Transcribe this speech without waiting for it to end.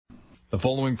The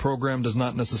following program does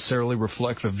not necessarily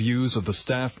reflect the views of the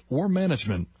staff or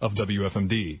management of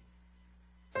WFMD.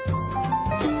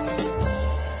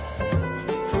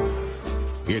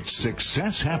 It's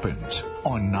Success Happens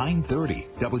on 930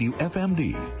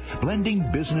 WFMD,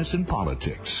 blending business and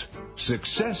politics.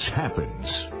 Success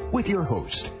Happens with your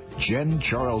host, Jen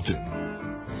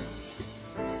Charlton.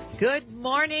 Good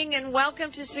morning and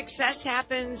welcome to Success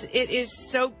Happens. It is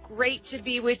so great to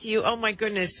be with you. Oh my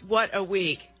goodness, what a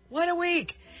week. What a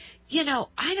week. You know,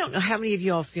 I don't know how many of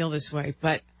you all feel this way,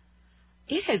 but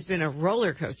it has been a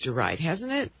roller coaster ride,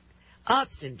 hasn't it?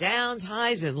 Ups and downs,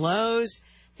 highs and lows.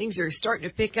 Things are starting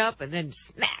to pick up and then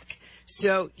smack.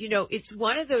 So, you know, it's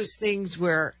one of those things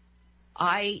where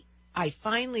I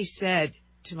finally said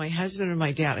to my husband and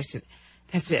my dad, I said,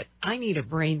 that's it. I need a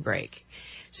brain break.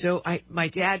 So my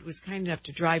dad was kind enough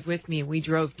to drive with me, and we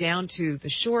drove down to the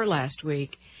shore last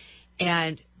week.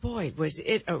 And boy, was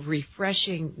it a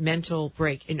refreshing mental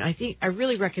break. And I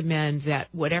really recommend that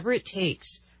whatever it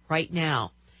takes right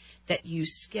now, that you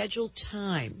schedule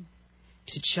time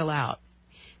to chill out,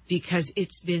 because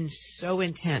it's been so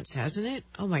intense, hasn't it?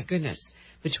 Oh my goodness.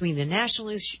 Between the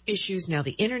national issues, now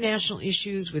the international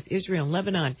issues with Israel and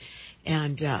Lebanon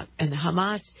and the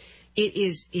Hamas, it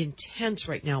is intense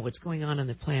right now what's going on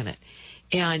the planet.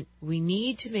 And we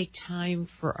need to make time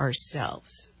for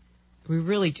ourselves. We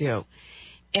really do.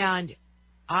 And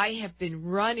I have been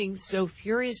running so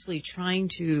furiously trying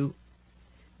to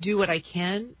do what I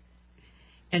can.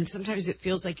 And sometimes it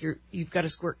feels like you've got a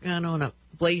squirt gun on a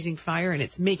blazing fire and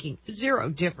it's making zero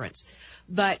difference.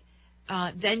 But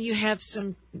then you have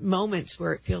some moments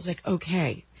where it feels like,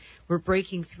 okay, we're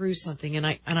breaking through something. And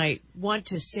I want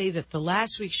to say that the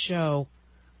last week's show,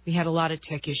 we had a lot of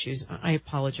tech issues. I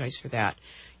apologize for that.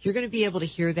 You're going to be able to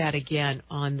hear that again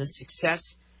on the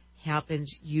Success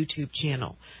Happens YouTube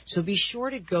channel. So be sure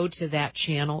to go to that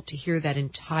channel to hear that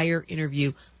entire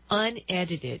interview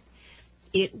unedited.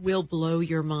 It will blow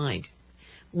your mind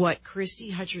what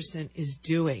Christy Hutcherson is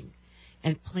doing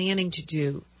and planning to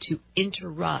do to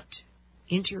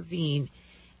intervene,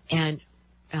 and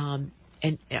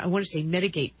I want to say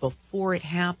mitigate before it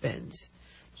happens,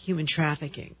 human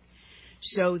trafficking.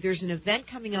 So there's an event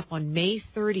coming up on May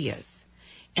 30th,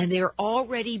 and they're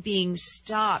already being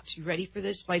stopped, you ready for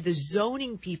this, by the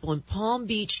zoning people in Palm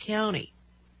Beach County.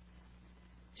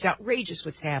 It's outrageous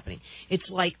what's happening.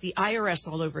 It's like the IRS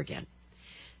all over again.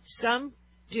 Some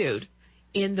dude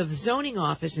in the zoning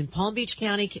office in Palm Beach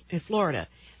County, Florida,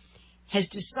 has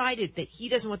decided that he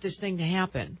doesn't want this thing to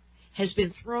happen, has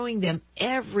been throwing them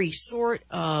every sort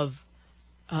of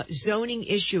zoning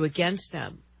issue against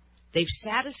them. They've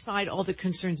satisfied all the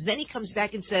concerns. Then he comes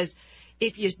back and says,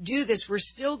 if you do this, we're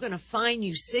still going to fine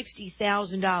you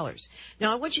 $60,000.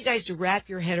 Now, I want you guys to wrap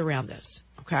your head around this,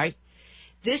 okay?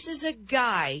 This is a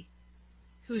guy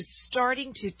who's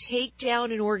starting to take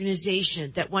down an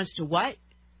organization that wants to what?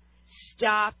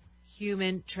 Stop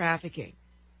human trafficking.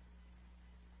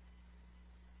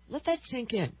 Let that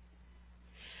sink in.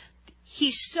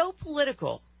 He's so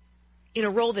political in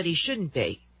a role that he shouldn't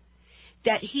be,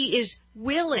 that he is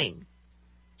willing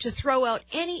to throw out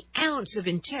any ounce of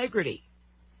integrity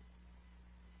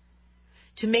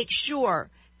to make sure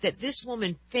that this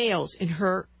woman fails in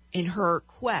her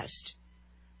quest.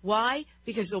 Why?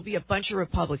 Because there'll be a bunch of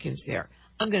Republicans there.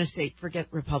 I'm going to say forget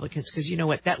Republicans, because you know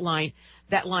what? That line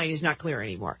is not clear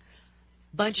anymore.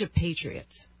 Bunch of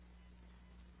patriots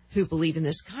who believe in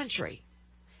this country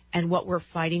and what we're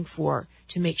fighting for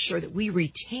to make sure that we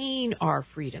retain our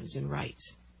freedoms and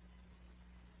rights.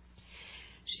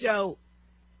 So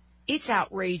it's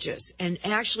outrageous. And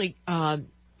actually,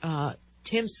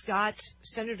 Tim Scott,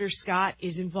 Senator Scott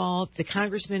is involved. The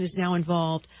congressman is now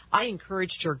involved. I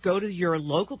encouraged her, go to your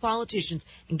local politicians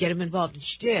and get them involved, and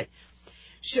she did.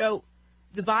 So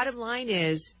the bottom line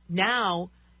is now,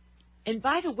 and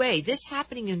by the way, this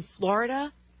happening in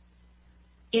Florida,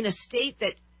 in a state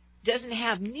that doesn't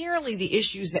have nearly the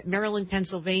issues that Maryland,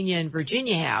 Pennsylvania, and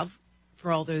Virginia have,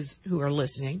 for all those who are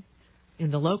listening in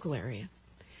the local area.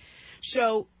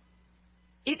 So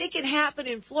if it can happen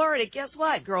in Florida, guess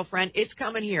what, girlfriend? It's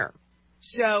coming here.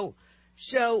 So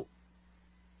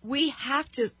we have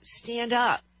to stand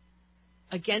up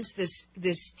against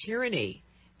this tyranny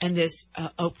and this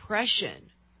oppression.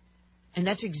 And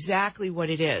that's exactly what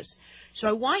it is. So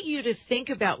I want you to think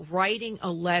about writing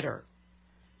a letter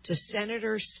to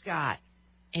Senator Scott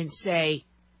and say,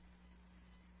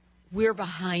 we're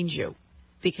behind you,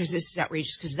 because this is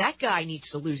outrageous, because that guy needs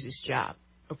to lose his job.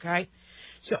 Okay?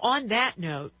 So on that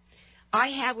note, I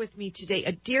have with me today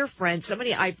a dear friend,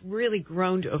 somebody I've really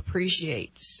grown to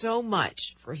appreciate so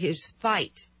much for his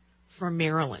fight for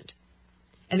Maryland.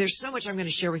 And there's so much I'm going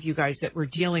to share with you guys that we're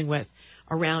dealing with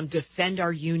around Defend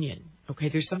Our Union. Okay,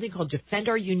 there's something called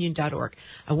defendourunion.org.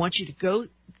 I want you to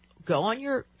go on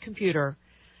your computer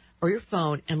or your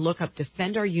phone and look up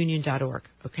defendourunion.org,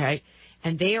 okay?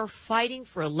 And they are fighting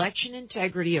for election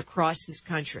integrity across this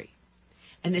country.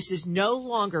 And this is no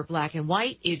longer black and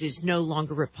white. It is no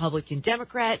longer Republican,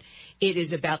 Democrat. It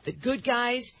is about the good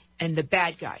guys and the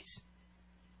bad guys.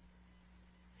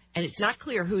 And it's not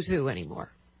clear who's who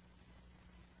anymore.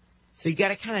 So you got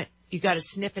to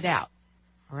sniff it out.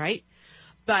 All right.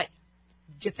 But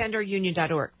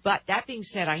defendourunion.org. But that being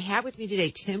said, I have with me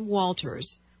today Tim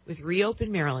Walters with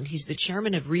Reopen Maryland. He's the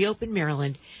chairman of Reopen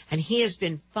Maryland, and he has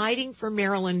been fighting for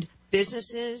Maryland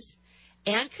businesses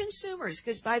and consumers.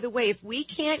 Because, by the way, if we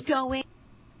can't go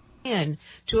in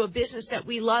to a business that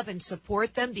we love and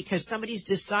support them because somebody's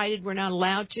decided we're not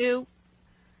allowed to,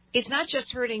 it's not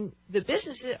just hurting the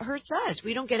business, it hurts us.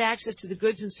 We don't get access to the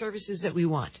goods and services that we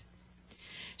want.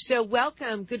 So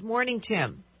welcome. Good morning,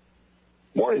 Tim.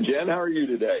 Morning, Jen. How are you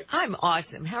today? I'm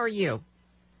awesome. How are you?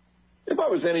 If I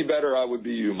was any better, I would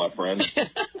be you, my friend.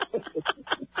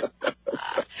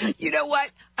 You know what?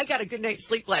 I got a good night's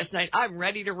sleep last night. I'm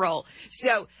ready to roll.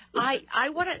 So I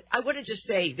want to just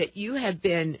say that you have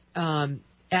been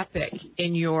epic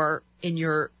in your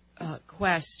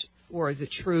quest for the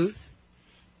truth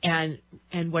and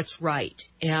what's right.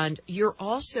 And you're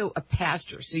also a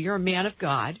pastor, so you're a man of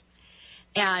God.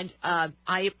 And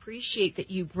I appreciate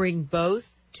that you bring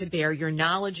both to bear. You're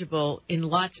knowledgeable in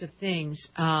lots of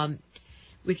things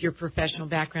with your professional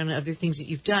background and other things that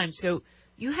you've done. So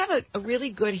you have a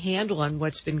really good handle on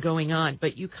what's been going on,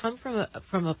 but you come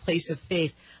from a place of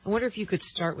faith. I wonder if you could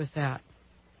start with that.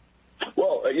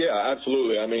 Well, yeah,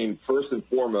 absolutely. I mean, first and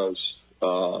foremost,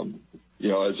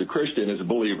 as a Christian, as a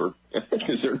believer,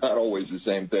 because they're not always the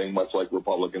same thing, much like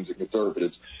Republicans and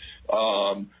conservatives,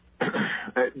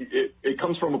 it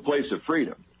comes from a place of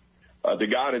freedom. The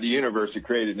God of the universe who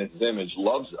created in his image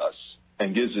loves us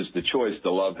and gives us the choice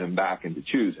to love him back and to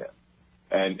choose him.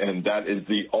 And that is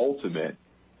the ultimate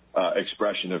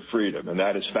expression of freedom. And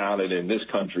that is founded in this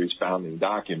country's founding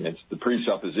documents, the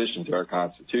presupposition to our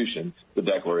Constitution, the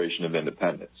Declaration of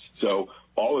Independence. So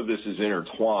all of this is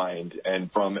intertwined.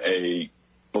 And from a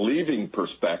believing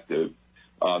perspective,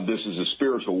 this is a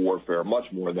spiritual warfare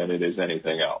much more than it is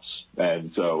anything else.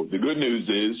 And so the good news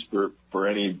is for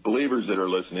any believers that are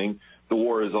listening, the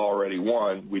war is already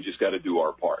won. We just got to do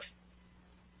our part.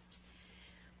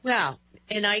 Well,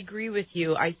 and I agree with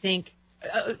you. I think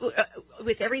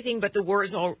with everything but the war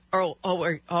is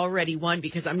already won,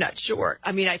 because I'm not sure.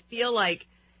 I mean, I feel like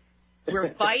we're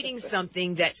fighting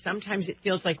something that sometimes it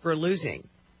feels like we're losing.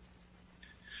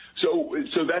 So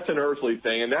that's an earthly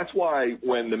thing, and that's why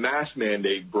when the mask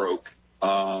mandate broke,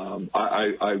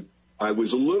 I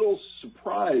was a little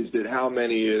surprised at how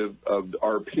many of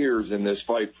our peers in this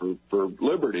fight for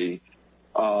liberty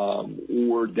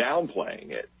were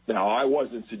downplaying it. Now, I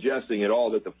wasn't suggesting at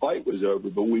all that the fight was over,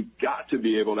 but we've got to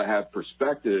be able to have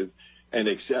perspective and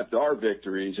accept our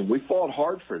victories, and we fought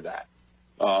hard for that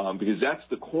because that's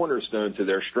the cornerstone to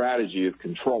their strategy of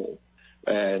control.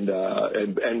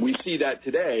 And we see that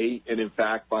today, and in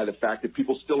fact, by the fact that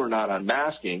people still are not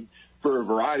unmasking for a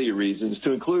variety of reasons,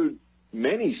 to include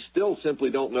many still simply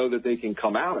don't know that they can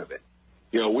come out of it.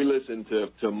 We listen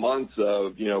to months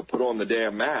of, put on the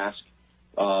damn mask,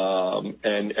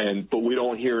 but we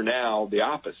don't hear now the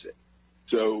opposite.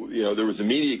 So, there was a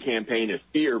media campaign of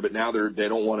fear, but now they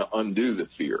don't want to undo the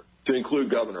fear, to include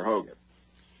Governor Hogan.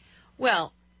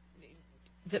 Well,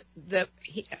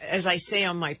 as I say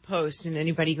on my post, and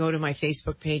anybody go to my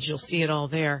Facebook page, you'll see it all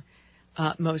there.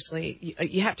 Mostly,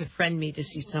 you have to friend me to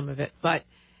see some of it. But,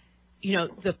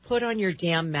 the put on your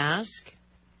damn mask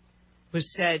was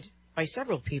said by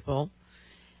several people.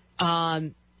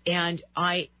 And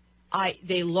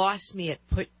they lost me at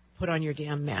put on your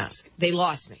damn mask. They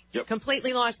lost me. Yep.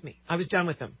 Completely lost me. I was done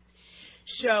with them.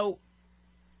 So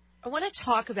I want to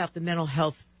talk about the mental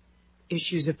health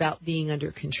issues about being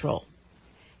under control.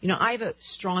 I have a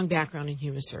strong background in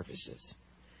human services.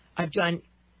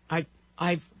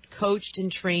 I've coached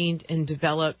and trained and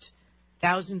developed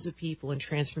thousands of people in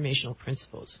transformational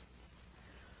principles.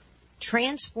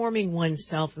 Transforming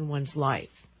oneself and one's life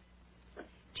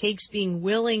takes being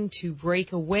willing to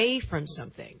break away from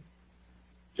something.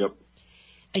 Yep.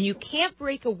 And you can't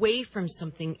break away from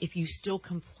something if you still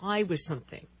comply with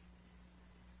something.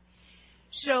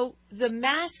 So the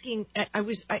masking,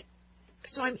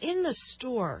 so I'm in the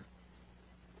store,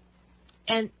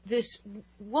 and this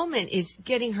woman is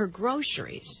getting her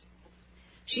groceries.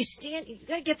 She's standing, you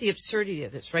gotta get the absurdity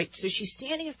of this, right? So she's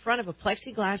standing in front of a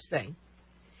plexiglass thing.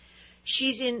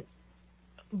 She's in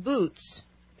boots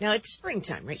Now, it's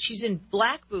springtime, right? She's in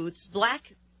black boots,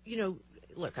 black,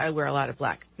 look, I wear a lot of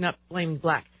black, not blaming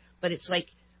black, but it's like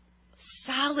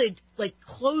solid, like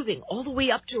clothing all the way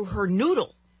up to her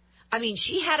noodle. I mean,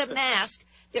 she had a mask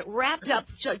that wrapped up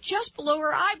to just below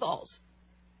her eyeballs.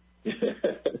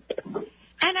 And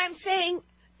I'm saying,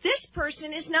 this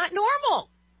person is not normal.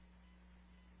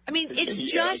 I mean, it's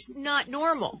just not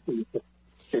normal.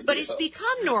 But it's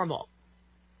become normal.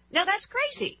 Now, that's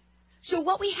crazy. So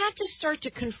what we have to start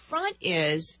to confront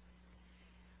is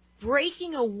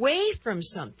breaking away from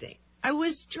something. I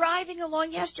was driving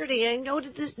along yesterday and I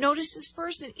noticed this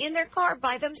person in their car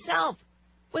by themselves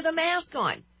with a mask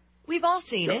on. We've all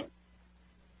seen it.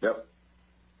 Yep.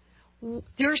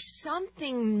 There's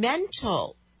something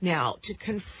mental now to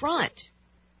confront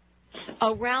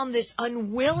around this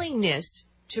unwillingness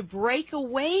to break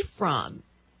away from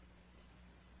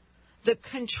the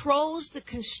controls, the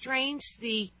constraints,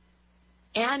 the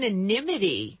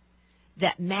anonymity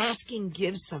that masking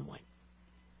gives someone.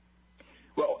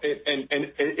 Well, this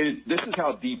is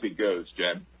how deep it goes,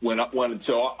 Jen.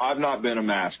 So I've not been a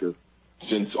masker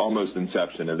since almost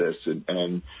inception of this,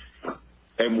 and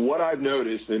what I've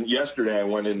noticed, and yesterday I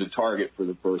went into Target for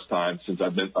the first time since I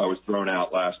was thrown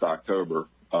out last October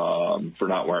for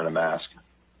not wearing a mask.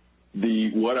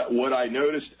 What I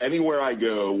noticed anywhere I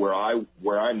go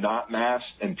where I'm not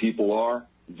masked and people are,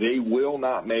 they will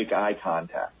not make eye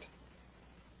contact.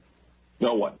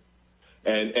 No one.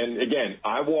 And again,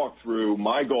 I walk through,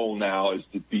 my goal now is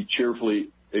to be cheerfully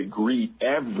greet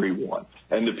everyone.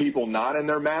 And the people not in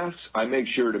their masks, I make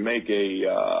sure to make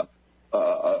a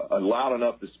loud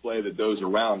enough display that those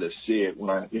around us see it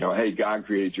when hey, God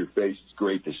created your face. It's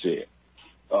great to see it.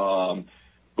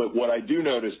 But what I do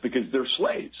notice, because they're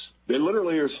slaves, they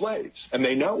literally are slaves, and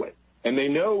they know it. And they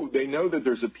know that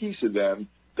there's a piece of them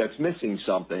that's missing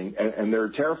something, and they're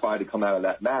terrified to come out of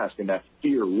that mask, and that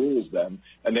fear rules them,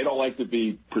 and they don't like to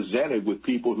be presented with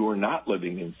people who are not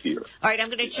living in fear. All right, I'm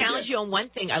going to challenge you on one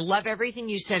thing. I love everything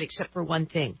you said except for one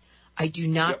thing. I do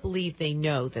not believe they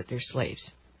know that they're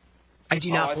slaves. I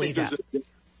do not believe that.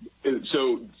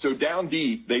 So down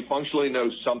deep, they functionally know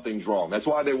something's wrong. That's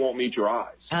why they won't meet your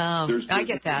eyes. I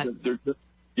get that.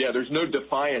 There's no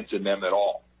defiance in them at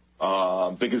all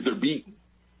because they're beaten,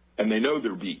 and they know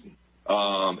they're beaten.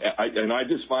 And I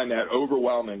just find that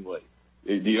overwhelmingly.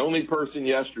 The only person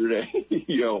yesterday,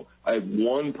 I had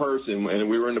one person, and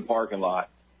we were in the parking lot,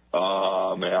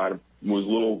 and I was a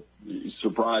little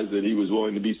surprised that he was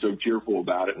willing to be so cheerful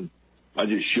about it. And I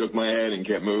just shook my head and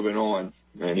kept moving on,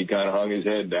 and he kind of hung his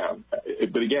head down.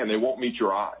 But again, they won't meet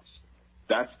your eyes.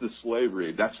 That's the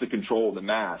slavery. That's the control of the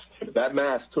mask. That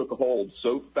mask took a hold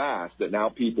so fast that now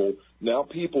people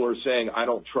are saying, I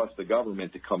don't trust the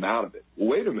government to come out of it. Well,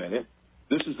 wait a minute.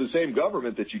 This is the same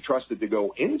government that you trusted to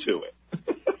go into it.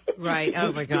 Right.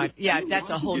 Oh, my God. Yeah, that's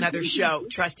a whole nother show,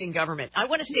 trusting government. I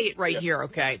want to say it right here,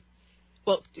 okay?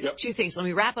 Well, two things. Let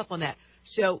me wrap up on that.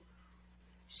 So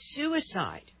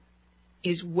suicide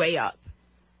is way up.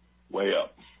 Way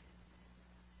up.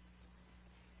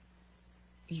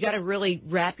 You got to really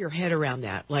wrap your head around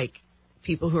that, like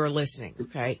people who are listening,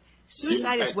 okay?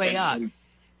 Suicide is way up.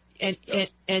 And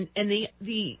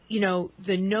the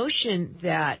notion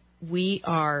that we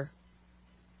are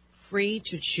free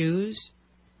to choose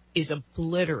is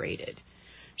obliterated.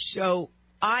 So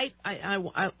I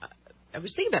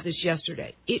was thinking about this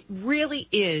yesterday. It really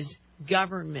is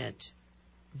government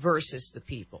versus the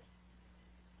people.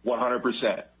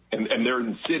 100%. And they're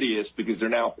insidious because they're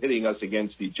now pitting us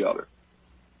against each other.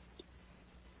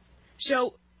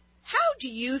 So how do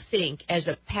you think, as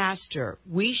a pastor,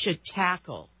 we should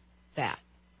tackle that?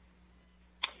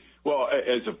 Well,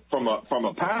 from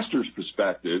a pastor's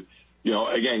perspective,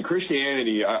 again,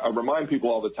 Christianity, I remind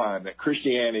people all the time that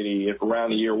Christianity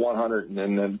around the year 100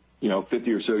 and then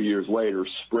 50 or so years later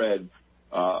spread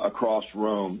across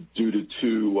Rome due to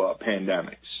two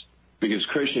pandemics, because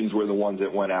Christians were the ones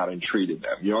that went out and treated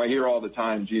them. I hear all the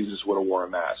time Jesus would have worn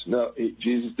a mask. No,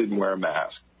 Jesus didn't wear a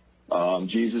mask.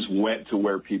 Jesus went to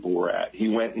where people were at. He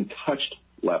went and touched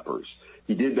lepers.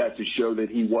 He did that to show that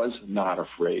he was not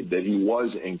afraid, that he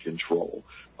was in control.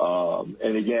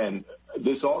 And again,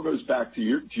 this all goes back to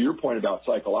your point about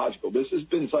psychological. This has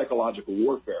been psychological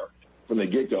warfare from the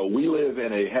get-go. We live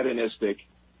in a hedonistic,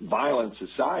 violent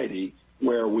society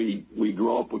where we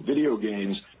grow up with video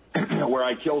games where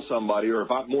I kill somebody, or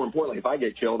more importantly, if I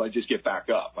get killed, I just get back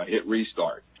up. I hit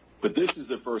restart. But this is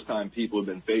the first time people have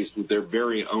been faced with their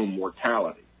very own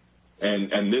mortality.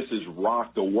 And this has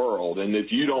rocked the world. And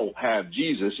if you don't have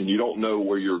Jesus and you don't know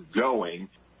where you're going,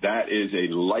 that is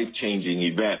a life-changing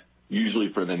event,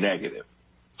 usually for the negative.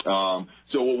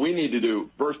 So what we need to do,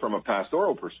 first from a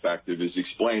pastoral perspective, is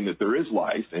explain that there is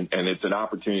life, and it's an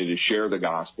opportunity to share the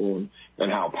gospel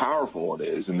and how powerful it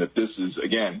is, and that this is,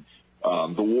 again,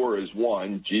 the war is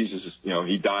won. Jesus,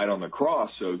 he died on the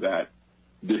cross so that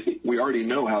we already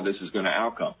know how this is going to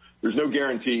outcome. There's no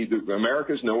guarantee.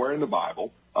 America's nowhere in the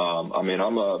Bible.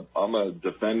 I'm a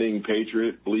defending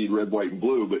patriot, bleed red, white, and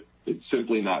blue, but it's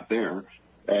simply not there.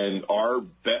 And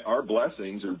our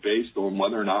blessings are based on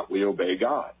whether or not we obey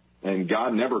God. And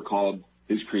God never called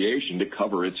his creation to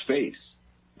cover its face.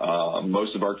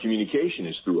 Most of our communication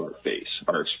is through our face,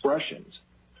 our expressions.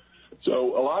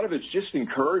 So a lot of it's just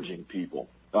encouraging people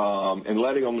and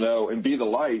letting them know and be the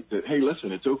light that, hey,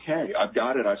 listen, it's okay. I've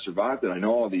got it. I survived it. I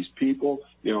know all these people,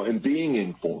 and being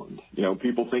informed.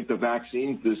 People think the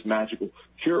vaccine's this magical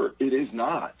cure. It is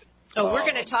not. Oh, we're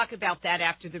going to talk about that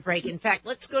after the break. In fact,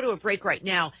 let's go to a break right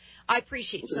now. I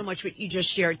appreciate so much what you just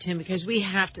shared, Tim, because we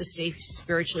have to stay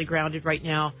spiritually grounded right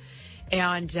now.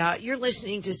 And you're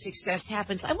listening to Success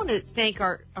Happens. I want to thank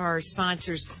our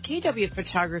sponsors, KW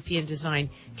Photography and Design.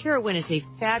 Kara Wynn is a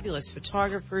fabulous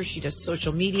photographer. She does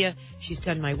social media. She's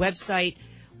done my website.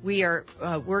 We are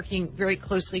working very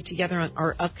closely together on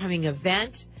our upcoming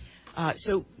event.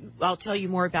 So I'll tell you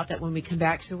more about that when we come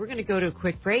back. So we're going to go to a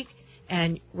quick break.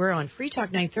 And we're on Free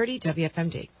Talk 930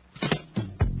 WFMD.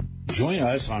 Join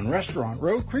us on Restaurant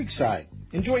Row Creekside.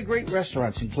 Enjoy great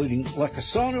restaurants including La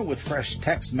Casona with fresh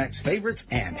Tex-Mex favorites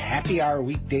and happy hour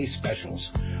weekday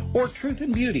specials. Or Truth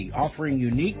and Beauty offering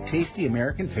unique, tasty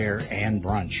American fare and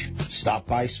brunch. Stop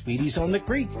by Sweeties on the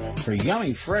Creek for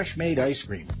yummy fresh-made ice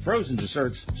cream, frozen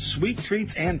desserts, sweet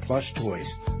treats, and plush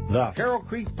toys. The Carroll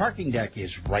Creek parking deck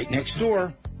is right next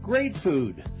door. Great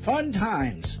food, fun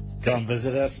times. Come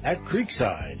visit us at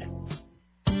Creekside.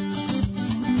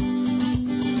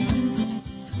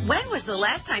 When was the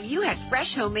last time you had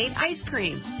fresh homemade ice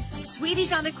cream?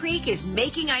 Sweeties on the Creek is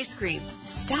making ice cream.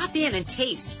 Stop in and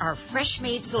taste our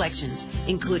fresh-made selections,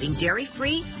 including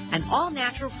dairy-free and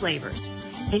all-natural flavors.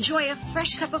 Enjoy a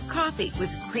fresh cup of coffee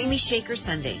with a creamy shaker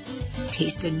sundae.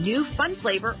 Taste a new fun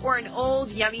flavor or an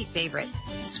old yummy favorite.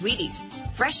 Sweeties,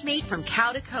 fresh made from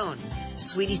cow to cone.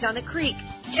 Sweeties on the Creek,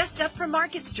 just up from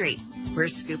Market Street. We're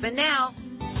scooping now.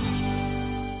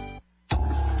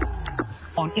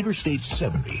 On Interstate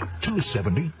 70,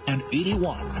 270, and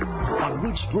 81. On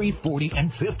routes 340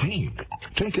 and 15.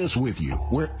 Take us with you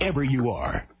wherever you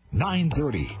are.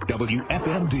 930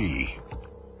 WFMD.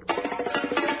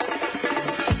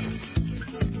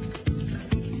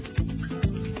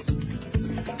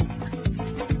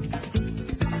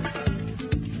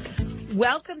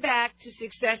 Welcome back to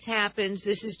Success Happens.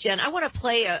 This is Jen. I want to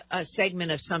play a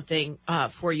segment of something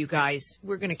for you guys.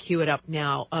 We're going to cue it up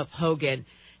now of Hogan.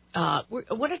 I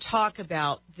want to talk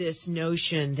about this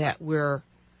notion that we're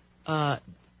free,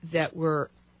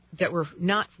 we're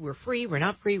not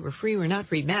free, we're free, we're not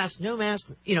free, mask, no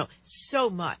mask, so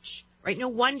much, right? No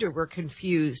wonder we're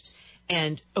confused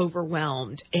and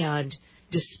overwhelmed and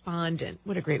despondent.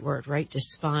 What a great word, right?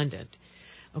 Despondent.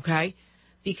 Okay?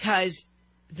 Because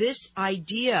this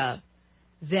idea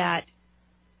that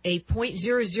a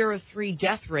 0.003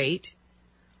 death rate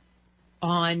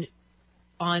on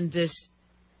this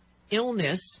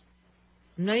illness,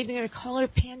 I'm not even going to call it a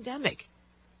pandemic.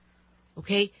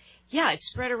 Okay? Yeah, it's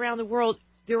spread around the world.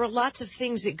 There are lots of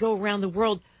things that go around the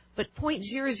world, but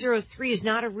 0.003 is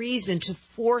not a reason to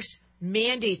force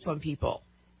mandates on people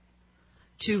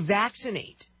to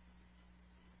vaccinate.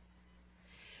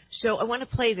 So I want to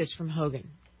play this from Hogan.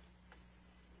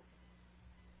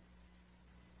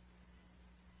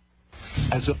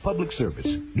 As a public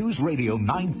service, News Radio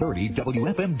 930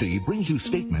 WFMD brings you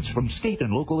statements from state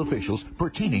and local officials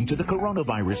pertaining to the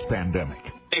coronavirus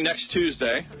pandemic. Next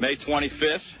Tuesday, May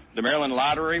 25th, the Maryland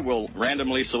Lottery will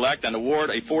randomly select and award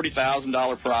a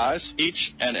 $40,000 prize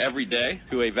each and every day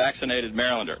to a vaccinated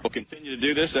Marylander. We'll continue to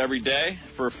do this every day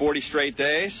for 40 straight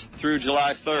days through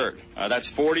July 3rd. That's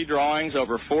 40 drawings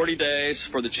over 40 days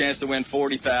for the chance to win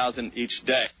 $40,000 each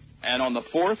day. And on the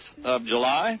 4th of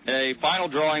July, a final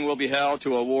drawing will be held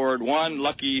to award one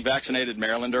lucky vaccinated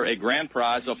Marylander a grand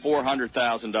prize of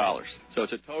 $400,000. So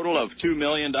it's a total of $2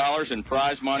 million in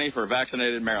prize money for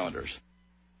vaccinated Marylanders.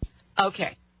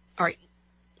 Okay. All right.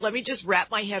 Let me just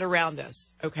wrap my head around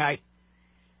this, okay?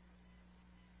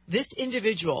 This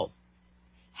individual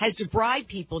has to bribe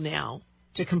people now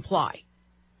to comply.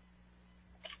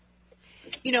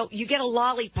 You get a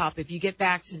lollipop if you get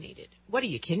vaccinated. What, are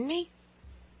you kidding me?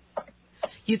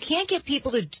 You can't get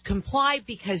people to comply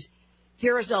because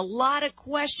there is a lot of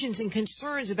questions and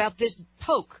concerns about this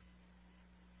poke.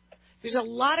 There's a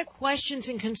lot of questions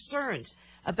and concerns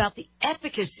about the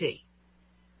efficacy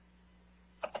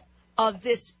of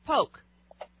this poke.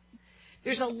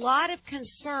 There's a lot of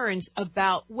concerns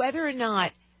about whether or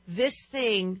not this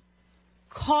thing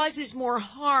causes more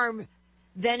harm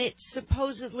than it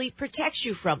supposedly protects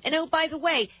you from. And oh, by the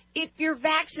way, if you're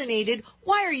vaccinated,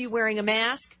 why are you wearing a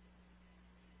mask?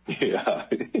 Yeah.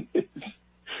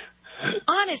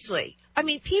 Honestly, I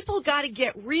mean, people got to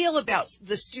get real about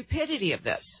the stupidity of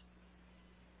this.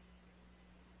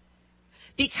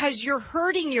 Because you're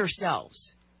hurting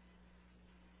yourselves.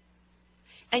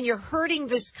 And you're hurting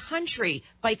this country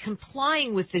by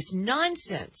complying with this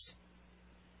nonsense.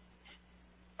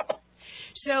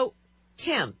 So,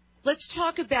 Tim, let's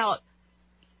talk about,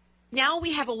 now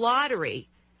we have a lottery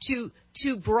to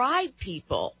bribe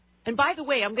people. And by the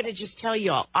way, I'm going to just tell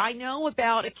y'all, I know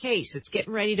about a case that's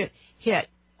getting ready to hit.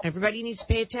 Everybody needs to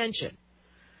pay attention.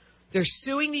 They're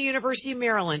suing the University of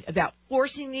Maryland about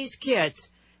forcing these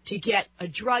kids to get a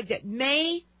drug that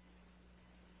may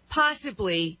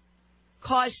possibly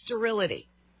cause sterility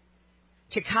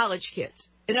to college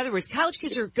kids. In other words, college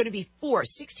kids are going to be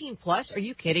forced, 16 plus. Are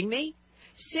you kidding me?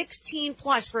 16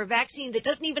 plus for a vaccine that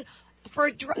doesn't even, for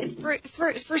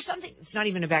something, it's not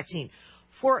even a vaccine,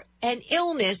 for an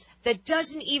illness that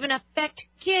doesn't even affect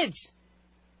kids.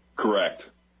 Correct.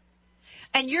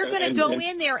 And you're going to go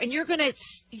in there and you're going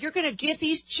to give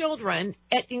these children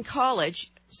in college,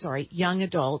 young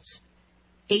adults,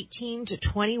 18 to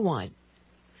 21,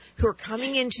 who are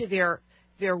coming into their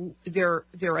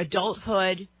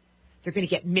adulthood. They're going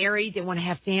to get married. They want to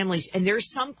have families. And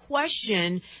there's some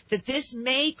question that this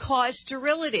may cause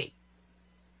sterility.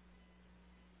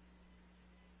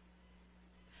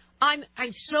 I'm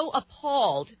so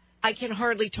appalled I can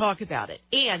hardly talk about it.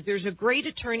 And there's a great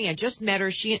attorney. I just met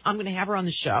her. I'm going to have her on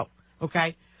the show.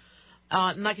 Okay.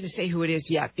 I'm not going to say who it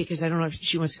is yet because I don't know if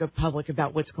she wants to go public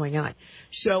about what's going on.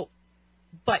 So,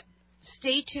 but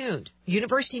stay tuned.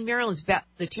 University of Maryland's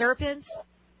the Terrapins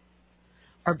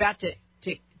are about to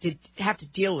have to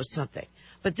deal with something.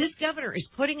 But this governor is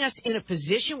putting us in a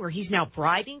position where he's now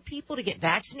bribing people to get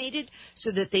vaccinated so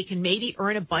that they can maybe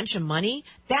earn a bunch of money.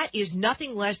 That is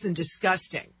nothing less than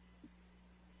disgusting.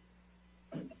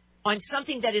 On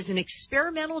something that is an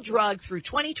experimental drug through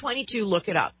 2022, look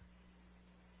it up.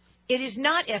 It is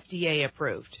not FDA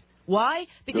approved. Why?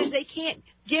 Because they can't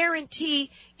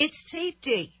guarantee its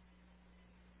safety.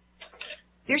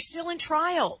 They're still in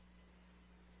trial.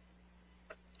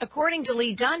 According to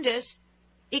Lee Dundas,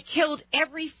 it killed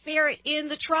every ferret in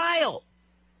the trial.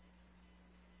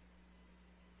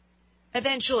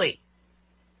 Eventually.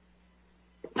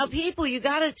 Now, people, you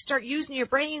got to start using your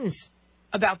brains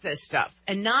about this stuff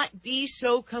and not be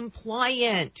so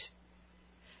compliant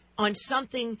on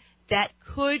something that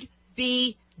could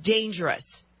be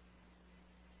dangerous.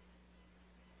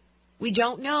 We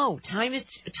don't know. Time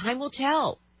will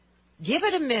tell. Give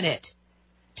it a minute.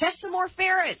 Test some more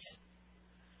ferrets.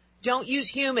 Don't use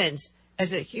humans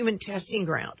as a human testing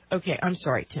ground. Okay, I'm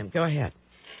sorry, Tim. Go ahead.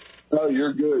 No,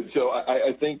 you're good. So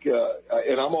I think,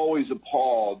 and I'm always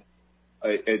appalled,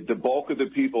 the bulk of the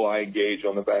people I engage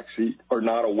on the vaccine are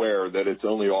not aware that it's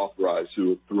only authorized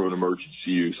through an emergency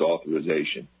use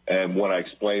authorization. And when I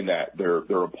explain that,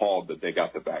 they're appalled that they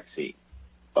got the vaccine.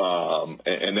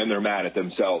 And then they're mad at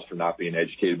themselves for not being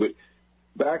educated. But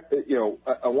back,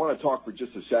 I want to talk for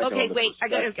just a second. Okay, wait. I'm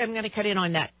going to cut in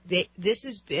on that. This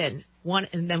has been one,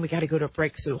 and then we got to go to a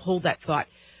break. So hold that thought.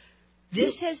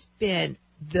 This has been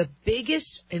the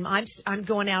biggest, and I'm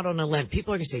going out on a limb.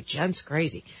 People are going to say, Jen's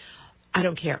crazy. I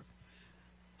don't care.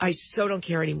 I so don't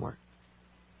care anymore.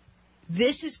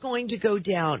 This is going to go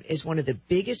down as one of the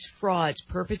biggest frauds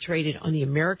perpetrated on the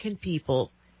American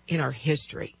people in our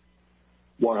history.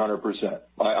 100%.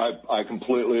 I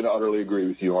completely and utterly agree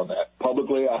with you on that.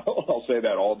 Publicly, I'll say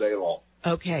that all day long.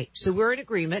 Okay, so we're in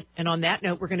agreement. And on that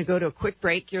note, we're going to go to a quick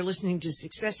break. You're listening to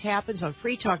Success Happens on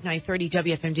Free Talk 930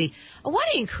 WFMD. I want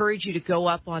to encourage you to go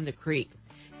up on the creek.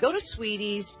 Go to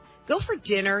Sweeties. Go for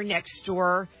dinner next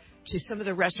door to some of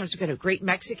the restaurants. We've got a great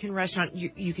Mexican restaurant.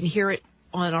 You can hear it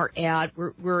on our ad.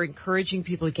 We're encouraging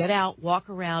people to get out, walk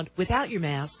around without your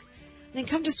mask, and then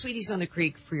come to Sweeties on the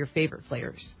Creek for your favorite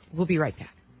flavors. We'll be right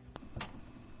back.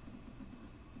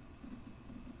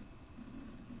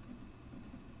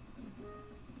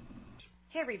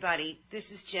 Hey everybody,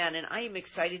 this is Jen, and I am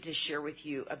excited to share with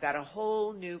you about a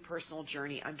whole new personal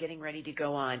journey I'm getting ready to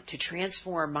go on to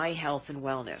transform my health and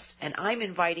wellness. And I'm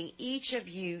inviting each of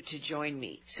you to join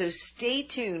me. So stay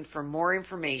tuned for more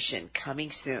information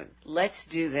coming soon. Let's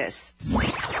do this.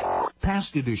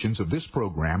 Past editions of this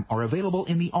program are available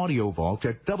in the audio vault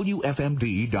at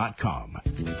WFMD.com.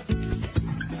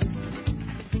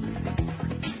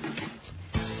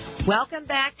 Welcome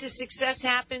back to Success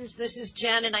Happens. This is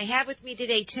Jen, and I have with me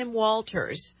today Tim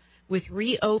Walters with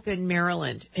Reopen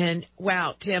Maryland. And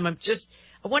wow, Tim, I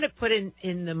want to put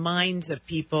in the minds of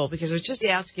people, because I was just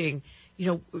asking,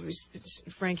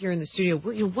 Frank here in the studio,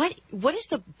 what is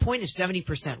the point of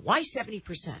 70%? Why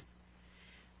 70%?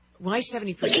 Why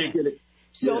 70%? I can't get it.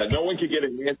 So no one can get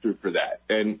an answer for that.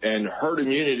 And herd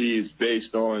immunity is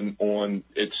based on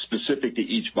it's specific to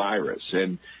each virus.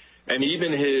 And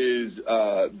even his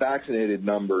vaccinated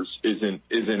numbers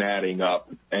isn't adding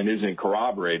up and isn't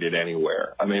corroborated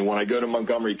anywhere. I mean, when I go to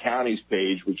Montgomery County's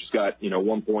page, which has got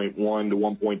 1.1 to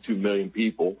 1.2 million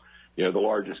people, the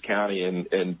largest county,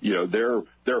 and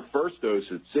their first dose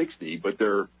is 60, but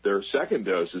their second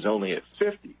dose is only at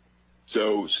 50.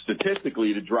 So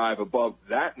statistically, to drive above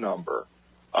that number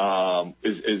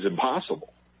is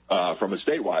impossible from a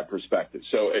statewide perspective.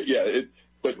 So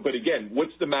But again,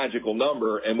 what's the magical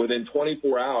number? And within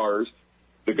 24 hours,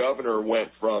 the governor went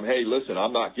from, hey, listen,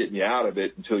 I'm not getting you out of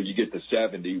it until you get to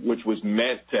 70, which was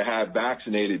meant to have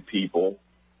vaccinated people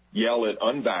yell at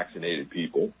unvaccinated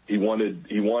people. He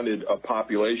wanted a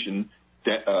population,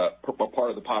 a part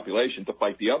of the population to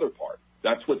fight the other part.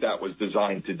 That's what that was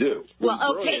designed to do.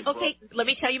 Well, okay. Let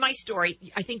me tell you my story.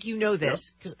 I think you know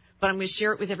this, but I'm going to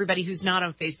share it with everybody who's not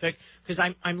on Facebook, because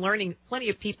I'm learning. Plenty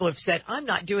of people have said, I'm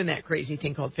not doing that crazy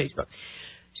thing called Facebook.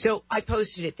 So I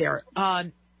posted it there.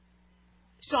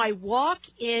 So I walk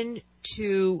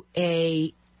into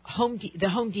the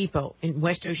Home Depot in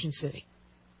West Ocean City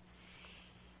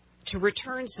to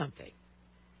return something.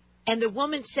 And the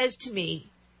woman says to me,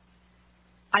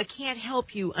 I can't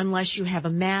help you unless you have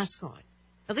a mask on.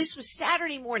 Now, this was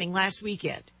Saturday morning last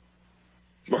weekend.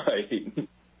 Right.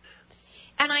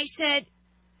 And I said,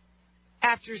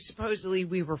 after supposedly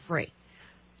we were free,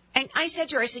 and I said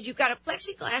to her, you've got a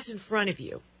plexiglass in front of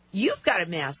you. You've got a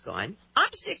mask on.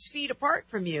 I'm 6 feet apart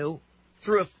from you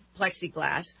through a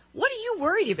plexiglass. What are you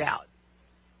worried about?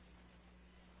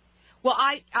 Well,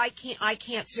 I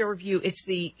can't serve you. It's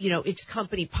it's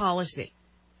company policy.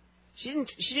 She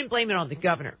didn't blame it on the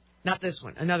governor. Not this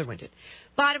one. Another one did.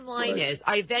 Bottom line is,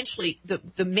 I eventually,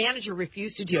 the manager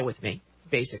refused to deal with me,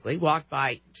 basically. Walked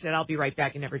by, said, I'll be right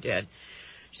back, and never did.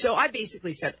 So I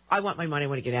basically said, I want my money. I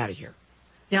want to get out of here.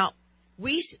 Now,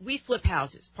 we flip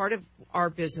houses. Part of our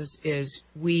business is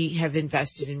we have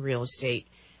invested in real estate.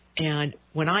 And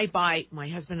when my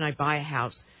husband and I buy a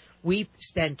house, we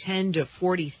spend $10,000 to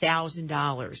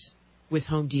 $40,000 with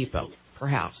Home Depot per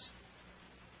house.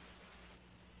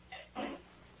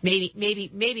 Maybe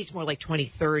it's more like 20,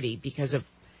 30 because of,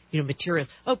 material.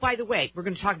 Oh, by the way, we're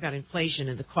going to talk about inflation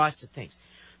and the cost of things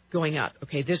going up.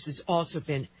 Okay. This has also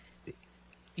been,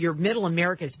 your middle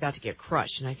America is about to get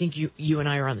crushed. And I think you and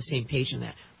I are on the same page on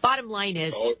that. Bottom line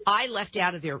is, I left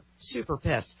out of there super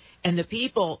pissed. And the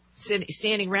people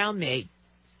standing around me,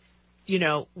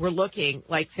 were looking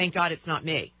like, thank God it's not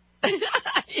me. You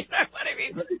know what I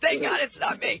mean? Thank God it's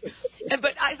not me.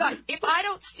 But I thought, if I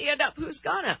don't stand up, who's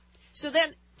gonna? So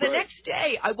then the next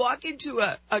day, I walk into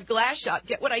a glass shop,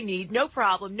 get what I need, no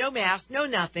problem, no mask, no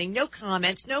nothing, no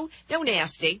comments, no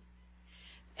nasty.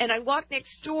 And I walk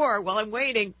next door while I'm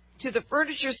waiting to the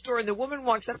furniture store, and the woman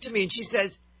walks up to me and she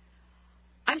says,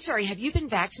 I'm sorry, have you been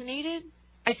vaccinated?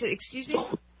 I said, excuse me?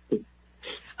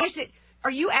 I said,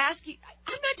 are you asking?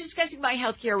 I'm not discussing my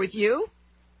health care with you.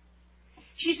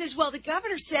 She says, well, the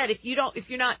governor said if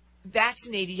you're not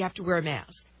vaccinated, you have to wear a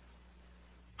mask.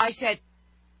 I said,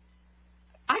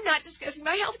 I'm not discussing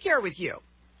my health care with you.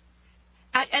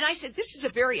 And I said, this is a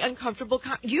very uncomfortable,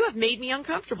 you have made me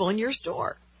uncomfortable in your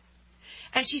store.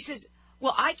 And she says,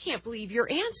 well, I can't believe your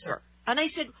answer. And I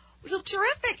said, well,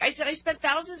 terrific. I said, I spent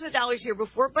thousands of dollars here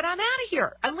before, but I'm out of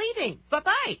here. I'm leaving.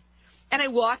 Bye-bye. And I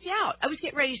walked out. I was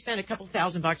getting ready to spend a couple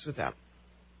 $1,000 with them.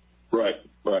 Right.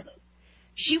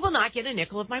 She will not get a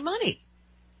nickel of my money.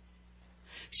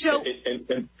 So,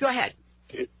 go ahead.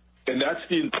 And that's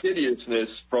the insidiousness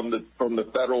from the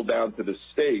federal down to the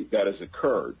state that has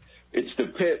occurred. It's to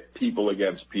pit people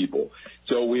against people.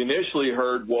 So we initially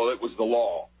heard, well, it was the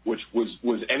law, which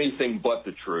was anything but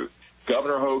the truth.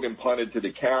 Governor Hogan punted to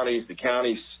the counties. The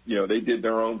counties, they did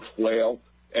their own flail,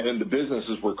 and then the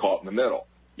businesses were caught in the middle.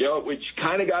 Which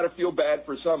kind of got to feel bad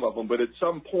for some of them, but at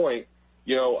some point,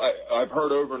 I've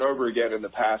heard over and over again in the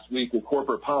past week, well,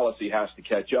 corporate policy has to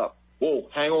catch up. Whoa,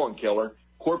 hang on, killer.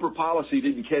 Corporate policy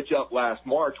didn't catch up last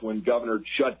March when governor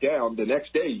shut down. The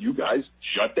next day, you guys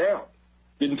shut down.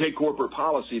 Didn't take corporate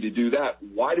policy to do that.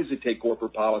 Why does it take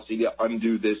corporate policy to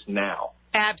undo this now?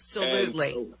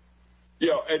 Absolutely.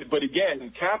 But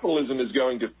again, capitalism is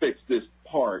going to fix this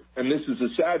part. And this is the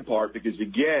sad part because,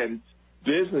 again,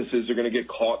 businesses are going to get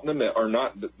caught in the middle,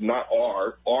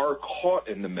 or are caught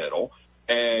in the middle.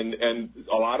 And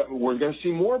we're going to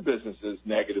see more businesses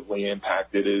negatively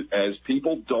impacted as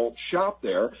people don't shop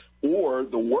there. Or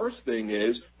the worst thing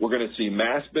is we're going to see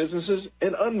mass businesses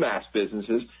and unmasked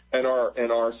businesses, and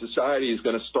our society is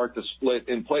going to start to split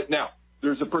in place. Now,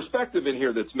 there's a perspective in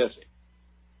here that's missing.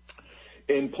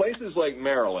 In places like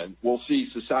Maryland, we'll see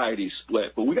society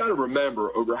split. But we got to remember,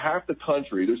 over half the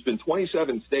country, there's been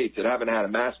 27 states that haven't had a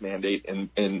mask mandate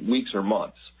in weeks or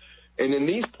months. And in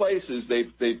these places,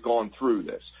 they've gone through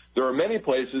this. There are many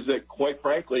places that, quite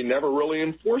frankly, never really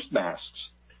enforced masks.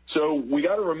 So we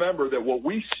got to remember that what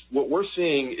we're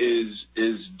seeing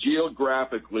is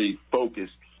geographically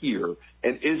focused here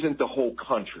and isn't the whole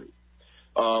country.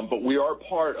 But we are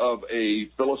part of a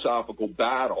philosophical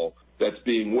battle that's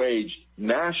being waged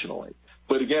nationally.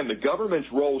 But again, the government's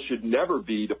role should never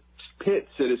be to pit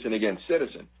citizen against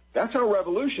citizen. That's how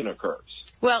revolution occurs.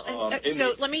 Well,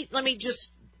 so let me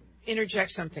just interject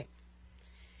something.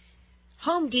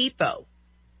 Home Depot,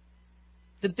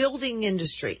 the building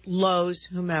industry, Lowe's,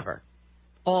 whomever,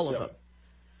 all of them,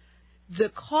 the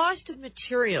cost of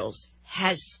materials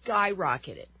has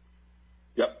skyrocketed.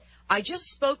 Yep. I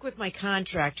just spoke with my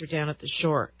contractor down at the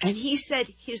shore, and he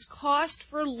said his cost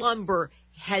for lumber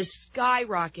has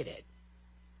skyrocketed.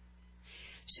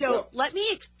 So let me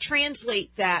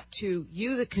translate that to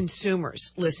you, the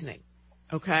consumers listening,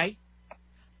 okay?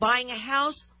 Buying a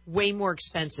house, way more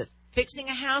expensive. Fixing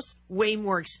a house, way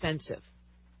more expensive.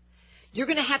 You're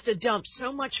going to have to dump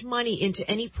so much money into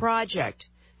any project,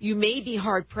 you may be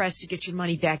hard-pressed to get your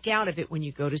money back out of it when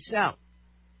you go to sell.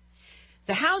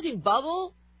 The housing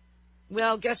bubble,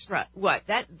 well, guess what?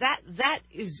 That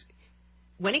is,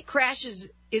 when it crashes,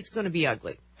 it's going to be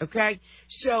ugly, okay?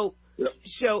 So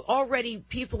already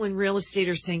people in real estate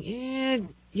are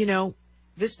saying,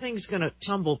 this thing's going to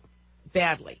tumble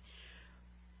badly.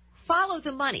 Follow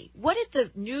the money. What did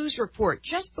the news report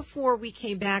just before we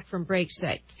came back from break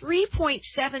say?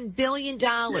 $3.7 billion.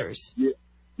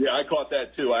 Yeah, I caught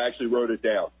that too. I actually wrote it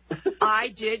down. I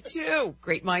did too.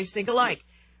 Great minds think alike.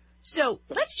 So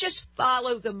let's just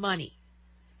follow the money.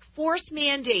 Forced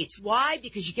mandates. Why?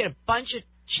 Because you get a bunch of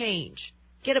change.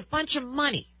 Get a bunch of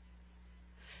money.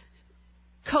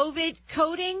 COVID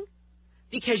coding?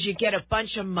 Because you get a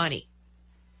bunch of money.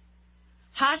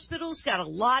 Hospitals got a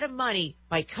lot of money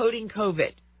by coding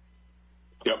COVID.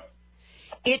 Yep.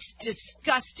 It's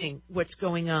disgusting what's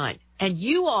going on. And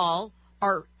you all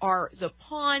are the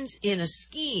pawns in a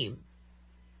scheme.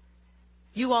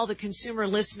 You all, the consumer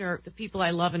listener, the people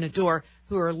I love and adore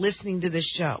who are listening to this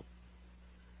show.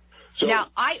 So, now,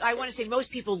 I want to say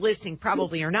most people listening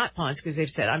probably are not pawns because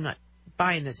they've said, I'm not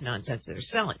buying this nonsense they're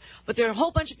selling. But there are a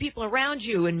whole bunch of people around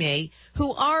you and me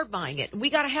who are buying it, and we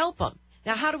got to help them.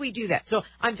 Now, how do we do that? So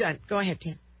I'm done. Go ahead,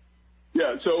 Tim.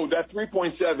 Yeah, so that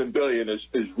 $3.7 billion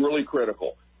is really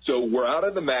critical. So we're out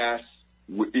of the mass.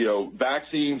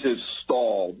 Vaccines have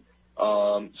stalled.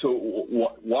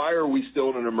 So why are we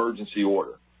still in an emergency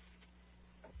order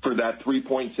for that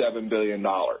 $3.7 billion?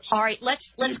 All right,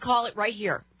 let's call it right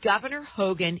here. Governor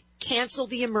Hogan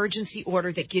canceled the emergency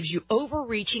order that gives you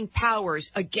overreaching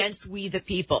powers against we the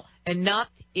people. Enough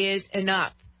is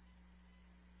enough.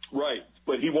 Right.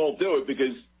 But he won't do it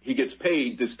because he gets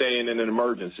paid to stay in an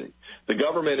emergency. The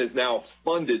government has now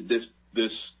funded this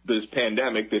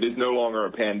pandemic that is no longer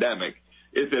a pandemic,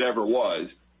 if it ever was,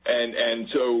 and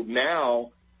so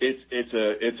now it's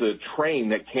a train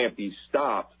that can't be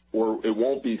stopped, or it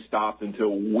won't be stopped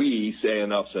until we say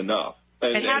enough's enough.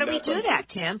 And how do we do that,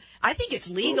 Tim? I think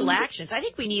it's legal actions. I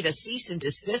think we need a cease and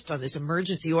desist on this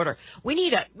emergency order. We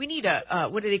need a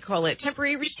what do they call it?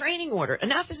 Temporary restraining order.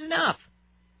 Enough is enough.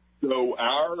 So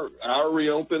our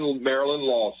reopened Maryland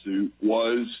lawsuit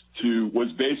was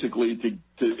basically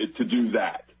to do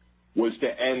that, was to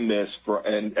end this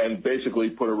and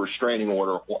basically put a restraining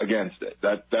order against it.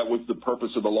 That was the purpose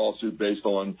of the lawsuit, based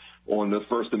on the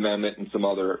First Amendment and some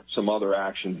other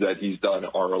actions that he's done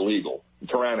are illegal,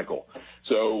 tyrannical.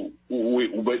 So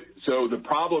the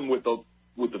problem with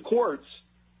the courts,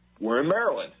 we're in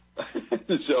Maryland.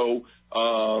 So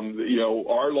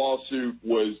our lawsuit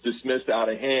was dismissed out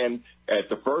of hand at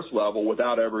the first level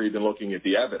without ever even looking at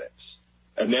the evidence,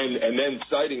 and then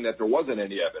citing that there wasn't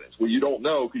any evidence. Well, you don't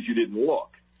know because you didn't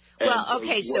look. Well,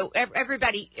 okay, so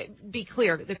everybody be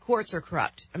clear. The courts are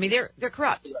corrupt. I mean, they're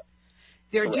corrupt.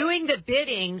 They're correct. Doing the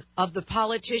bidding of the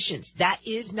politicians. That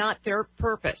is not their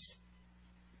purpose.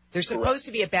 There's supposed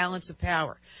to be a balance of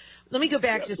power. Let me go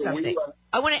back to something.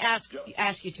 I want to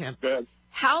ask you, Tim.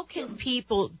 How can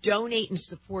people donate and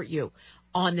support you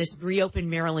on this Reopen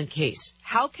Maryland case?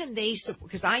 How can they support?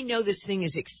 Because I know this thing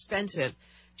is expensive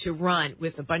to run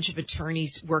with a bunch of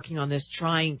attorneys working on this,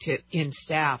 trying to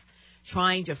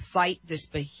fight this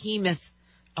behemoth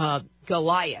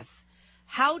Goliath.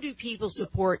 How do people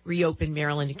support Reopen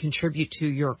Maryland and contribute to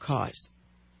your cause?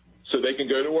 So they can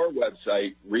go to our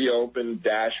website,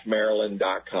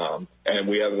 reopen-maryland.com, and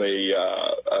we have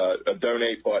a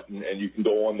donate button, and you can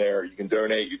go on there. You can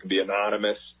donate. You can be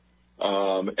anonymous.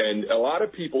 And a lot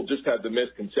of people just have the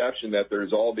misconception that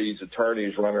there's all these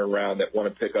attorneys running around that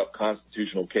want to pick up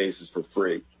constitutional cases for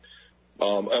free.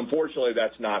 Unfortunately,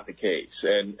 that's not the case.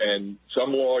 And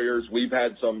some lawyers, we've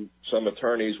had some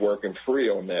attorneys working free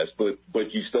on this,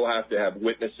 but you still have to have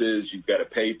witnesses. You've got to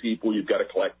pay people. You've got to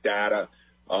collect data.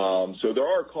 So there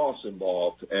are costs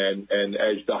involved. And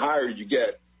as the higher you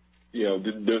get,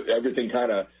 everything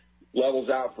kind of levels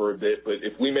out for a bit. But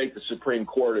if we make the Supreme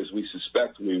Court, as we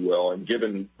suspect we will, and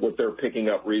given what they're picking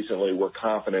up recently, we're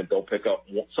confident they'll pick up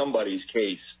somebody's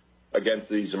case against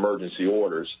these emergency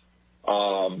orders.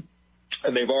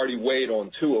 And they've already weighed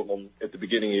on 2 of them at the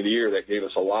beginning of the year. That gave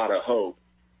us a lot of hope.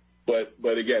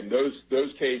 But again,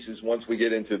 those cases, once we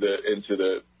get into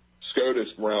the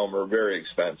SCOTUS realm, are very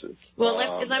expensive. Well,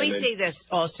 let me say this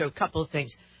also, a couple of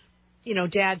things.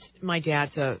 My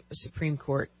dad's a Supreme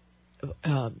Court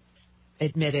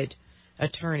admitted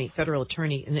attorney, federal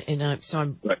attorney, and so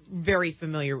I'm very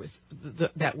familiar with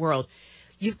that world.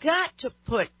 You've got to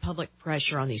put public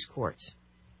pressure on these courts.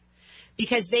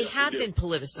 Because they have been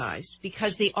politicized,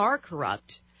 because they are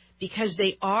corrupt, because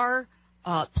they are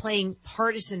playing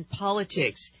partisan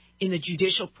politics in the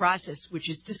judicial process, which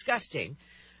is disgusting.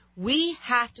 We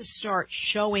have to start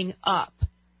showing up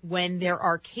when there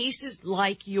are cases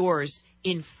like yours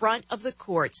in front of the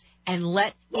courts and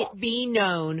let it be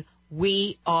known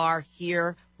we are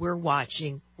here, we're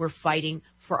watching, we're fighting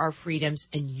for our freedoms,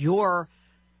 and we're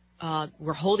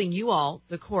holding you all,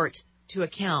 the courts, to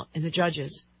account, and the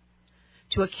judges,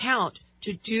 to account,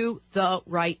 to do the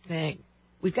right thing.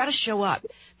 We've got to show up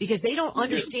because they don't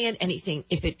understand anything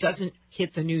if it doesn't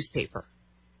hit the newspaper.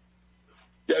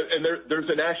 Yeah, and there's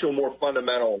an actual more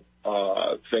fundamental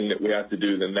thing that we have to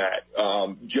do than that.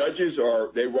 Judges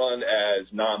they run as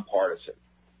nonpartisan.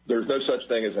 There's no such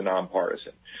thing as a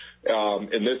nonpartisan.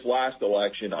 In this last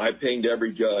election, I pinged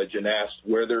every judge and asked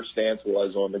where their stance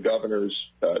was on the governor's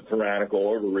tyrannical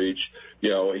overreach.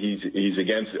 He's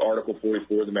against Article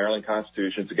 44 of the Maryland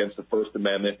Constitution. It's against the First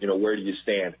Amendment. Where do you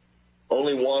stand?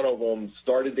 Only one of them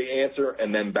started to answer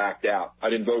and then backed out. I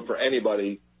didn't vote for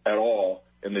anybody at all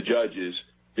in the judges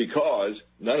because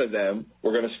none of them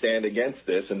were going to stand against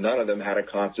this, and none of them had a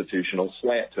constitutional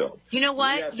slant to them. You know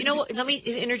what? Let me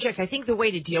interject. I think the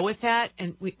way to deal with that,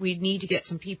 and we need to get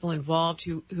some people involved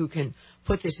who can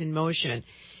put this in motion,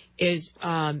 is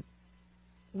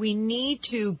we need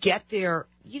to get their,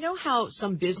 how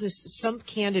some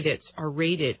candidates are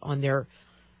rated on their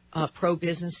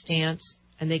pro-business stance,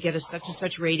 and they get a such and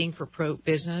such rating for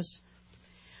pro-business.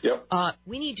 Yep.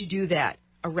 We need to do that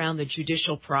around the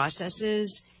judicial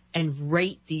processes and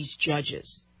rate these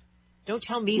judges. Don't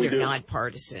tell me they're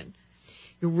nonpartisan.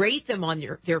 You rate them on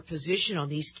their position on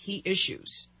these key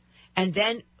issues, and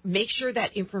then make sure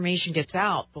that information gets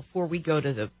out before we go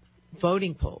to the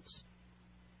voting polls.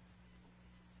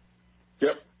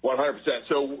 Yep, 100%.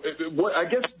 So I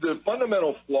guess the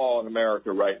fundamental flaw in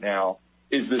America right now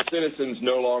is that citizens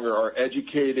no longer are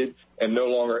educated and no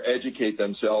longer educate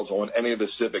themselves on any of the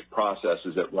civic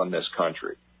processes that run this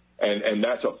country. And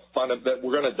that's that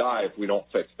we're going to die if we don't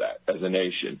fix that as a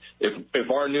nation.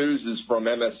 If our news is from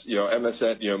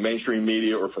MSN, mainstream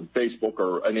media, or from Facebook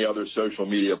or any other social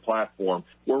media platform,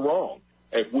 we're wrong.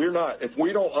 If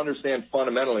we don't understand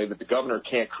fundamentally that the governor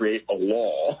can't create a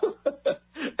law,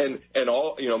 and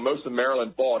all, most of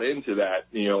Maryland bought into that,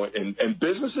 and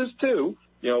businesses too.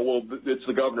 Well, it's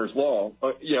the governor's law.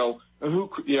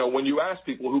 When you ask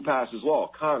people who passes law,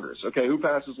 Congress. Okay, who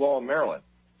passes law in Maryland?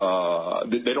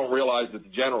 They don't realize that the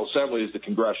General Assembly is the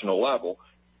congressional level.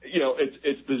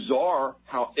 It's bizarre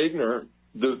how ignorant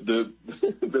the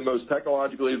most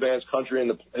technologically advanced country in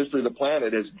the history of the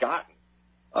planet has gotten.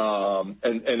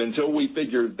 And until we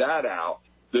figure that out,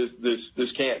 this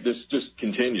just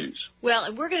continues. Well,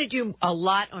 and we're going to do a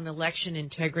lot on election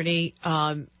integrity,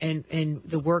 and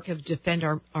the work of Defend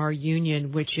Our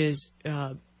Union, which is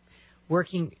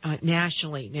working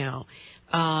nationally now.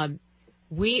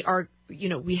 We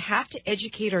have to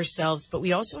educate ourselves, but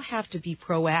we also have to be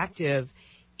proactive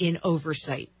in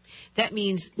oversight. That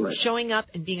means showing up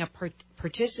and being a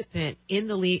participant in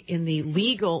the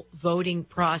legal voting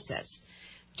process,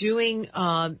 doing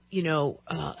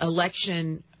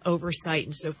election oversight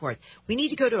and so forth. We need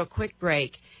to go to a quick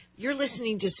break. You're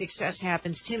listening to Success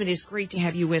Happens. Tim, it is great to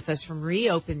have you with us from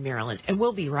Reopen Maryland, and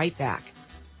we'll be right back.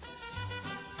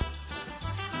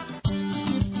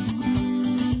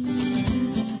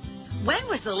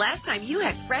 was the last time you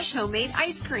had fresh homemade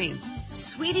ice cream?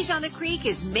 Sweeties on the Creek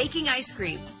is making ice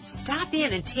cream. Stop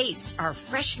in and taste our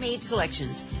fresh-made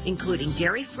selections, including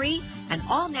dairy-free and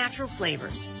all-natural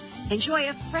flavors. Enjoy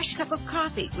a fresh cup of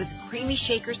coffee with a creamy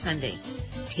shaker sundae.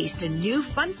 Taste a new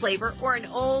fun flavor or an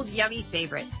old yummy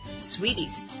favorite.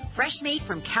 Sweeties, fresh made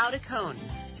from cow to cone.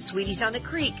 Sweeties on the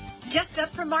Creek, just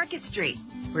up from Market Street.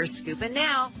 We're scooping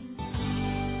now.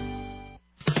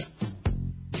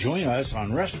 Join us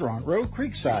on Restaurant Row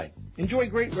Creekside. Enjoy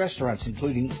great restaurants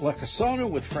including La Casona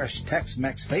with fresh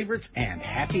Tex-Mex favorites and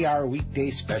happy hour weekday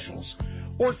specials.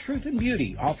 Or Truth and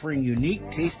Beauty, offering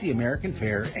unique, tasty American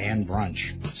fare and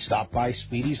brunch. Stop by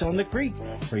Sweeties on the Creek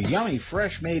for yummy,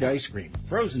 fresh-made ice cream,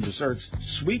 frozen desserts,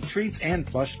 sweet treats, and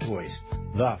plush toys.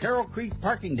 The Carroll Creek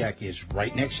parking deck is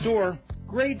right next door.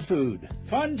 Great food,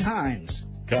 fun times.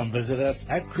 Come visit us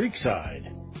at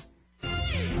Creekside.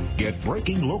 Get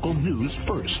breaking local news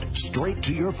first, straight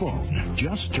to your phone.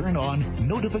 Just turn on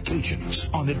notifications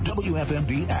on the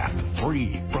WFMD app,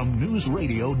 free from News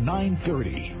Radio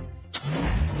 930.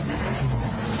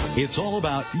 It's all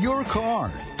about your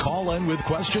car. Call in with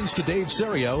questions to Dave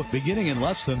Serio beginning in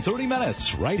less than 30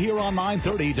 minutes right here on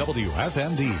 930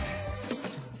 WFMD.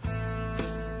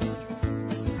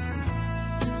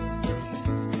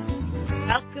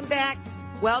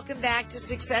 Welcome back to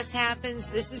Success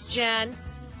Happens. This is Jen.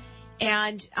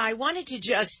 And I wanted to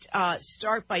just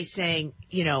start by saying,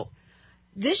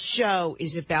 this show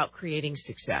is about creating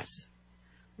success.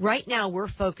 Right now, we're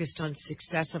focused on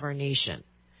success of our nation.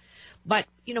 But,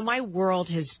 my world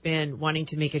has been wanting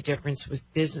to make a difference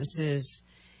with businesses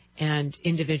and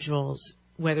individuals,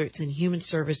 whether it's in human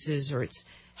services or it's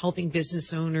helping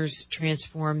business owners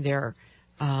transform their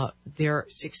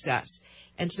success.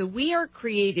 And so we've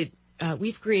created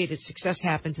Success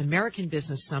Happens American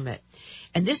Business Summit.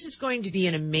 And this is going to be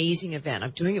an amazing event.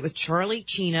 I'm doing it with Charlie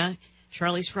Chena.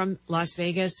 Charlie's from Las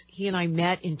Vegas. He and I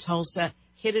met in Tulsa,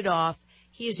 hit it off.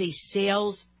 He is a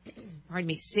sales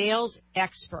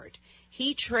expert.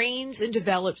 He trains and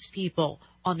develops people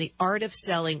on the art of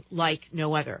selling like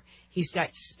no other. He's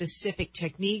got specific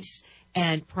techniques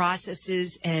and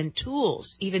processes and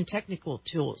tools, even technical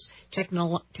tools,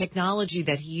 technology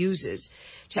that he uses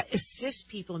to assist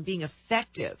people in being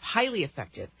effective, highly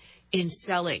effective in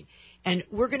selling. And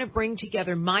we're going to bring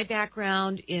together my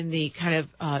background in the kind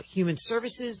of human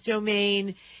services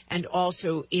domain and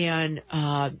also in,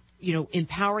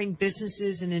 empowering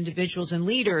businesses and individuals and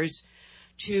leaders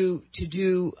to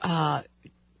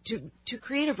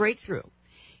create a breakthrough.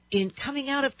 In coming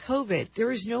out of COVID,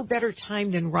 there is no better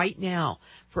time than right now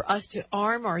for us to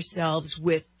arm ourselves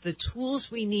with the tools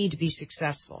we need to be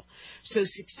successful. So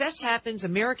Success Happens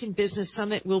American Business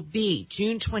Summit will be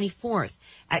June 24th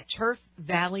at Turf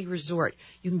Valley Resort.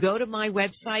 You can go to my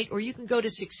website or you can go to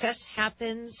Success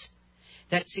Happens.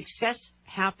 That's Success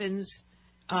Happens,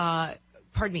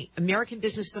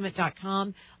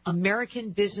 AmericanBusinessSummit.com,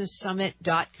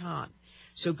 AmericanBusinessSummit.com.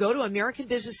 So go to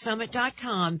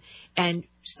AmericanBusinessSummit.com and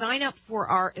sign up for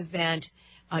our event.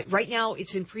 Right now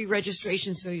it's in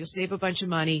pre-registration, so you'll save a bunch of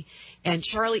money. And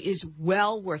Charlie is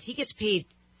well worth. He gets paid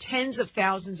tens of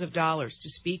thousands of dollars to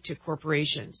speak to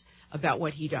corporations about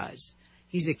what he does.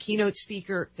 He's a keynote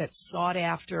speaker that's sought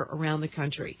after around the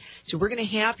country. So we're going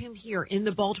to have him here in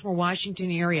the Baltimore,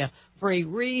 Washington area for a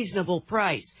reasonable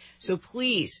price. So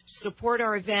please support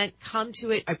our event. Come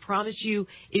to it. I promise you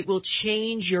it will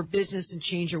change your business and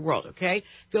change your world, okay?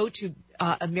 Go to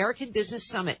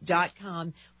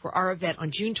AmericanBusinessSummit.com for our event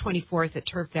on June 24th at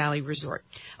Turf Valley Resort.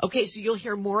 Okay, so you'll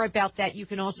hear more about that. You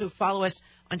can also follow us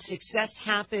on Success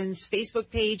Happens Facebook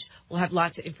page. We'll have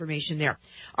lots of information there.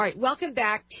 All right, welcome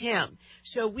back, Tim.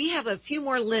 So we have a few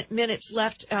more minutes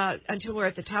left until we're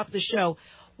at the top of the show.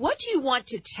 What do you want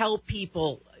to tell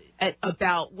people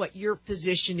about what your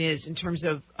position is in terms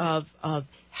of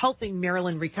helping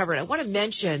Maryland recover? And I want to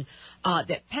mention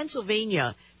that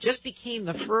Pennsylvania just became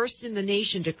the first in the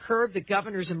nation to curb the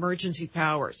governor's emergency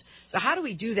powers. So how do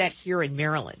we do that here in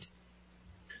Maryland?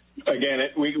 Again,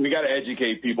 we got to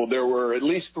educate people. There were at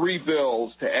least 3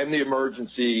 bills to end the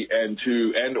emergency and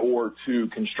to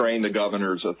constrain the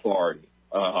governor's authority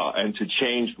and to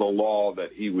change the law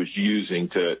that he was using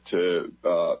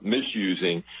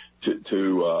misusing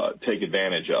to take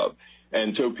advantage of.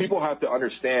 And so people have to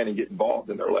understand and get involved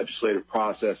in their legislative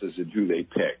processes and who they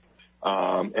pick.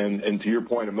 And to your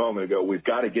point a moment ago, we've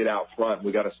got to get out front.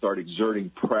 We've got to start exerting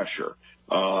pressure.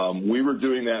 We were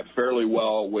doing that fairly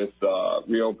well with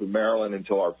Reopen Maryland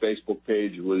until our Facebook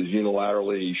page was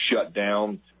unilaterally shut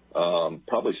down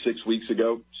probably 6 weeks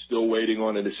ago. Still waiting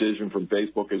on a decision from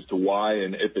Facebook as to why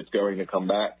and if it's going to come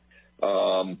back.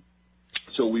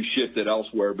 So we shifted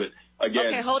elsewhere. But again.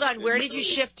 Okay, hold on. Where did you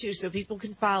shift to so people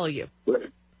can follow you?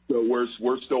 So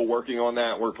we're still working on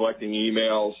that. We're collecting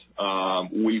emails.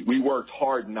 We worked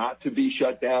hard not to be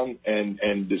shut down,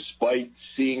 and despite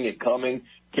seeing it coming,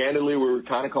 candidly, we were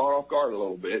kind of caught off guard a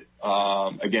little bit.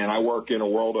 Again, I work in a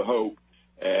world of hope,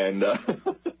 and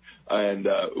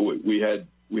we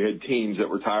had teams that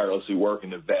were tirelessly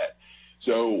working to vet.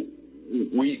 So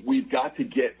we've got to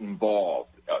get involved.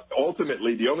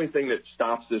 Ultimately, the only thing that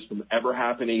stops this from ever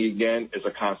happening again is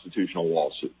a constitutional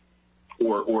lawsuit,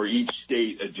 or each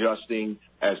state adjusting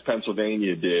as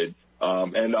Pennsylvania did,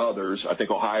 and others. I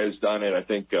think Ohio's done it. I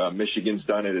think Michigan's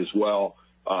done it as well.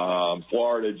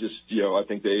 Florida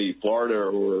Florida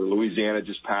or Louisiana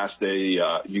just passed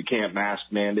you can't mask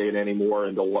mandate anymore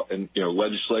and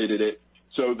legislated it.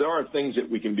 So there are things that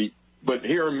we can be, but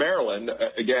here in Maryland,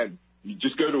 again, you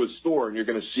just go to a store and you're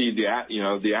going to see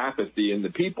the apathy in the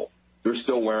people. They're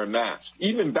still wearing masks,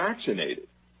 even vaccinated.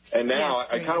 And now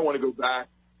I kind of want to go back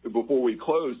before we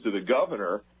close to the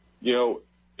governor.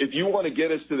 If you want to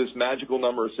get us to this magical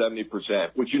number of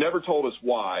 70%, which you never told us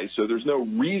why, so there's no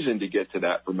reason to get to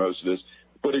that for most of us.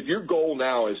 But if your goal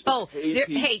now is to pay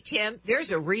people, hey, Tim,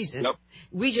 there's a reason. Yep.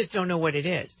 We just don't know what it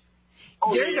is.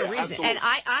 There's a reason. Absolutely. And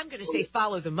I'm going to say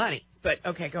follow the money. But,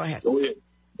 okay, go ahead.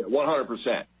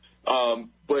 100%.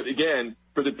 But, again,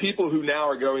 for the people who now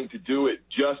are going to do it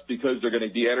just because they're going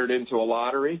to be entered into a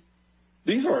lottery,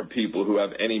 these aren't people who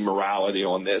have any morality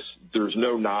on this. There's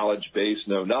no knowledge base,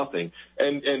 no nothing.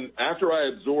 And after I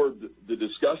absorbed the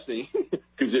disgusting,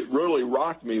 because it really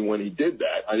rocked me when he did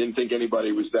that, I didn't think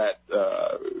anybody was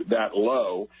that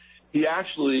low. He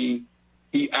actually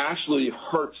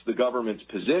hurts the government's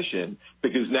position,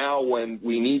 because now when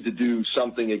we need to do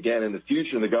something again in the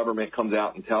future and the government comes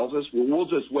out and tells us, well, we'll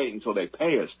just wait until they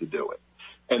pay us to do it.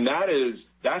 And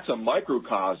that's a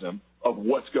microcosm of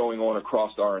what's going on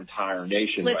across our entire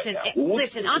nation right now.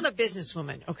 Listen, I'm a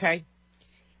businesswoman, okay?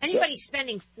 Anybody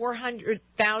spending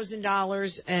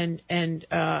 $400,000 and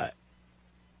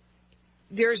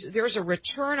there's a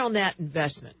return on that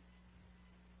investment.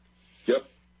 Yep.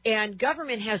 And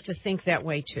government has to think that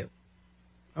way too.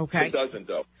 Okay? It doesn't,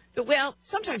 though. Well,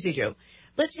 sometimes they do.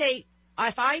 Let's say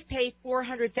if I pay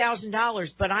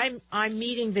 $400,000, but I'm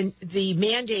meeting the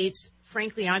mandates.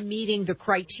 Frankly, I'm meeting the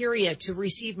criteria to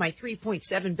receive my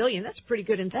 $3.7 billion. That's a pretty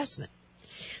good investment.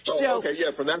 Okay,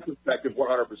 yeah, from that perspective,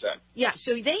 100%. Yeah,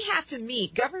 so they have to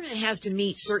meet, government has to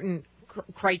meet certain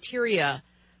criteria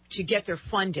to get their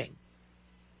funding.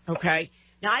 Okay?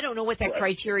 Now, I don't know what that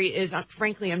criteria is.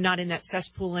 Frankly, I'm not in that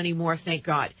cesspool anymore, thank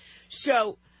God.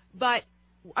 So, but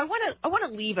I want to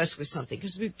leave us with something,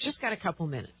 because we've just got a couple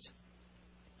minutes.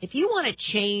 If you want to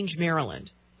change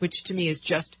Maryland, which to me is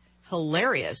just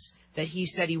hilarious, that he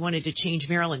said he wanted to change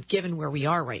Maryland, given where we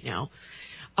are right now.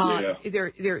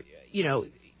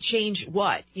 Change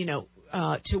what?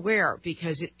 To where?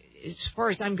 Because as far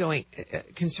as I'm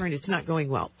concerned, it's not going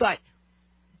well. But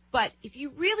if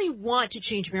you really want to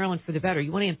change Maryland for the better,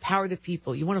 you want to empower the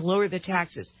people. You want to lower the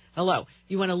taxes. Hello.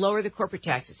 You want to lower the corporate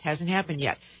taxes. Hasn't happened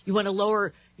yet. You want to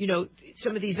lower,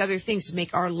 some of these other things to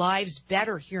make our lives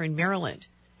better here in Maryland.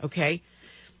 Okay?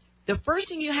 The first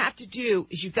thing you have to do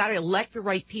is you've got to elect the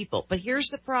right people. But here's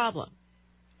the problem.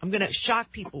 I'm going to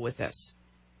shock people with this.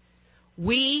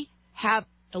 We have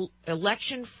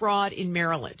election fraud in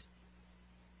Maryland.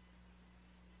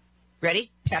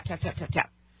 Ready? Tap, tap, tap, tap, tap.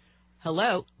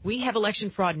 Hello? We have election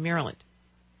fraud in Maryland.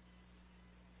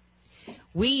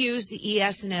 We use the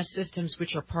ES&S systems,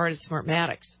 which are part of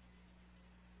Smartmatics.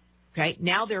 Okay?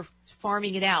 Now they're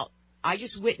farming it out. I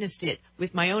just witnessed it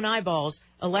with my own eyeballs.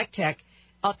 Electech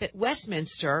up at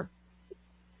Westminster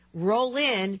roll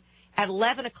in at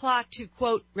 11 o'clock to,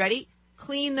 quote, ready,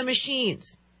 clean the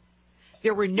machines.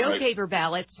 There were no paper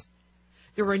ballots.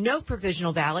 There were no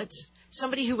provisional ballots.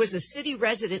 Somebody who was a city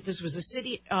resident, this was a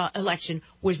city election,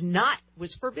 was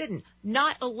forbidden,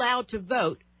 not allowed to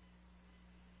vote.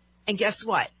 And guess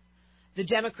what? The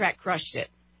Democrat crushed it.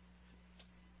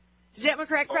 The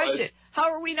Democrat crushed it.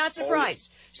 How are we not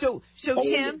surprised? So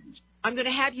Tim, I'm going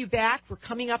to have you back. We're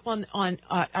coming up on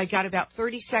I got about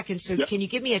 30 seconds. So Can you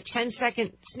give me a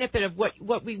 10-second snippet of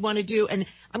what we want to do? And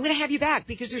I'm going to have you back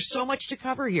because there's so much to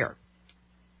cover here.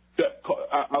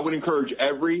 I would encourage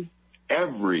every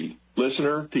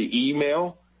listener to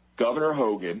email Governor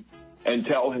Hogan and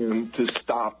tell him to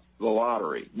stop the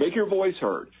lottery. Make your voice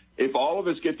heard. If all of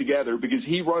us get together, because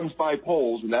he runs by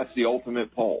polls, and that's the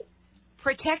ultimate poll.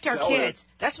 Protect our kids.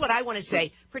 That's what I want to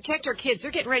say. Protect our kids.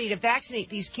 They're getting ready to vaccinate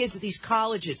these kids at these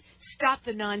colleges. Stop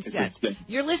the nonsense.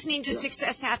 You're listening to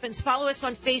Success Happens. Follow us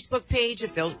on Facebook page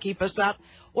if they'll keep us up,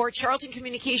 or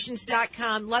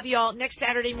charltoncommunications.com. Love you all. Next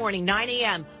Saturday morning, 9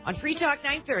 a.m. on Free Talk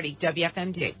 930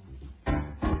 WFMD.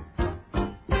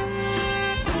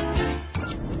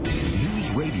 News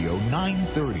Radio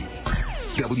 930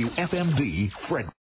 WFMD Fred.